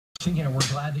thinking, and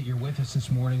we're glad that you're with us this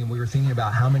morning, and we were thinking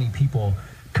about how many people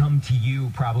come to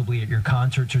you probably at your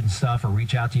concerts and stuff or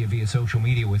reach out to you via social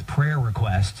media with prayer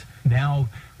requests. Now,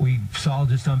 we saw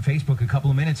just on Facebook a couple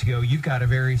of minutes ago, you've got a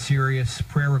very serious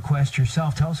prayer request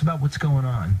yourself. Tell us about what's going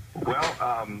on. Well,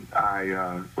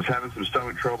 I was having some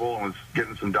stomach trouble and was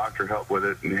getting some doctor help with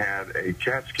it and had a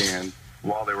CAT scan.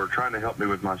 While they were trying to help me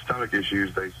with my stomach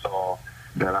issues, they saw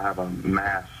that I have a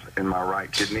mass in my right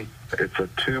kidney. It's a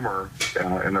tumor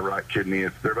in the right kidney.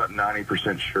 They're about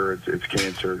 90% sure it's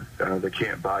cancer. They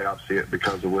can't biopsy it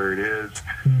because of where it is,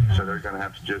 so they're going to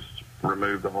have to just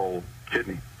remove the whole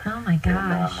kidney. Oh, my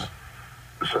gosh.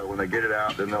 And, so when they get it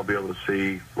out, then they'll be able to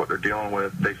see what they're dealing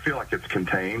with. They feel like it's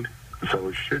contained, so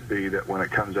it should be that when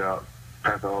it comes out,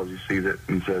 pathology sees it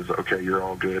and says, okay, you're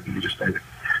all good, and you just need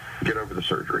to get over the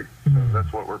surgery. So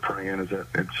that's what we're praying, is that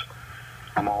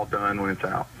I'm all done when it's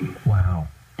out. Wow.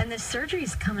 And the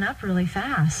surgery's coming up really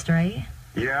fast, right?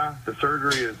 Yeah, the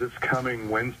surgery is this coming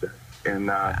Wednesday, and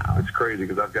it's crazy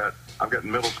because I've got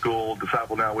middle school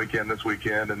Disciple Now weekend this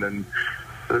weekend, and then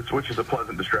which is a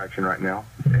pleasant distraction right now.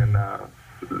 And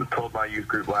told my youth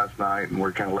group last night, and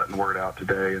we're kind of letting word out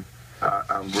today. And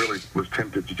I really was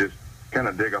tempted to just kind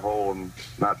of dig a hole and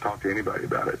not talk to anybody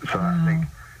about it. So I think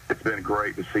it's been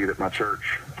great to see that my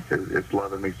church is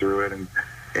loving me through it,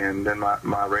 and then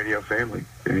my radio family.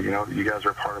 And, you know, you guys are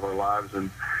a part of our lives, and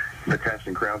the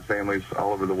Casting Crowns families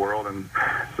all over the world, and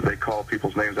they call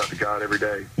people's names out to God every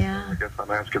day. Yeah. So I guess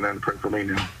I'm asking them to pray for me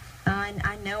now.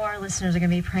 I know our listeners are going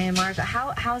to be praying, Mark.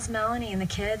 How's Melanie and the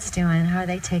kids doing? How are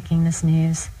they taking this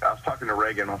news? I was talking to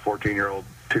Reagan, my 14-year-old,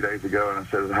 2 days ago, and I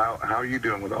said, how are you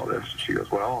doing with all this? And she goes,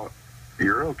 well,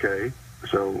 you're okay,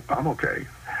 so I'm okay.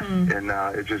 And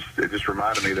it just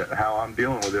reminded me that how I'm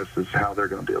dealing with this is how they're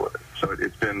going to deal with it. So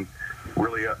it's been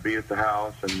really upbeat at the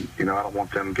house, and, you know, I don't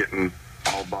want them getting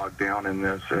all bogged down in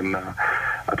this. And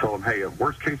I told them, hey,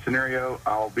 worst case scenario,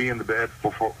 I'll be in the bed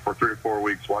for 3 or 4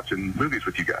 weeks watching movies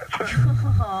with you guys.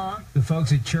 The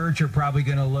folks at church are probably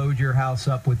going to load your house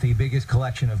up with the biggest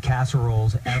collection of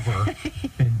casseroles ever.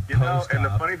 You know, and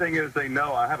the funny thing is, they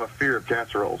know I have a fear of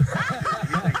casseroles.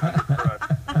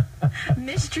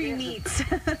 Mystery meats.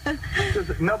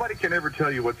 Nobody can ever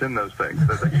tell you what's in those things.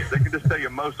 They can just tell you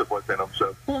most of what's in them.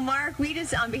 So. Well, Mark, we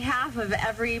just, on behalf of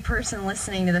every person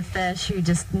listening to The Fish who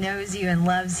just knows you and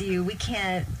loves you, we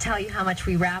can't tell you how much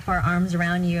we wrap our arms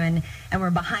around you, and we're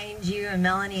behind you and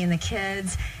Melanie and the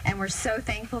kids, and we're so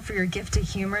thankful for your gift of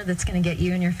humor that's going to get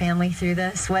you and your family through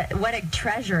this. What a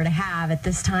treasure to have at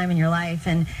this time in your life,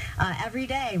 and every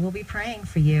day we'll be praying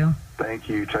for you. Thank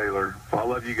you, Taylor. Well, I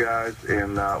love you guys,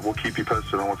 and we'll keep you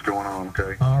posted on what's going on,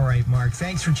 okay? All right, Mark.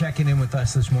 Thanks for checking in with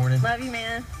us this morning. Love you,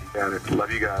 man. Got it.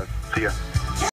 Love you guys. See ya.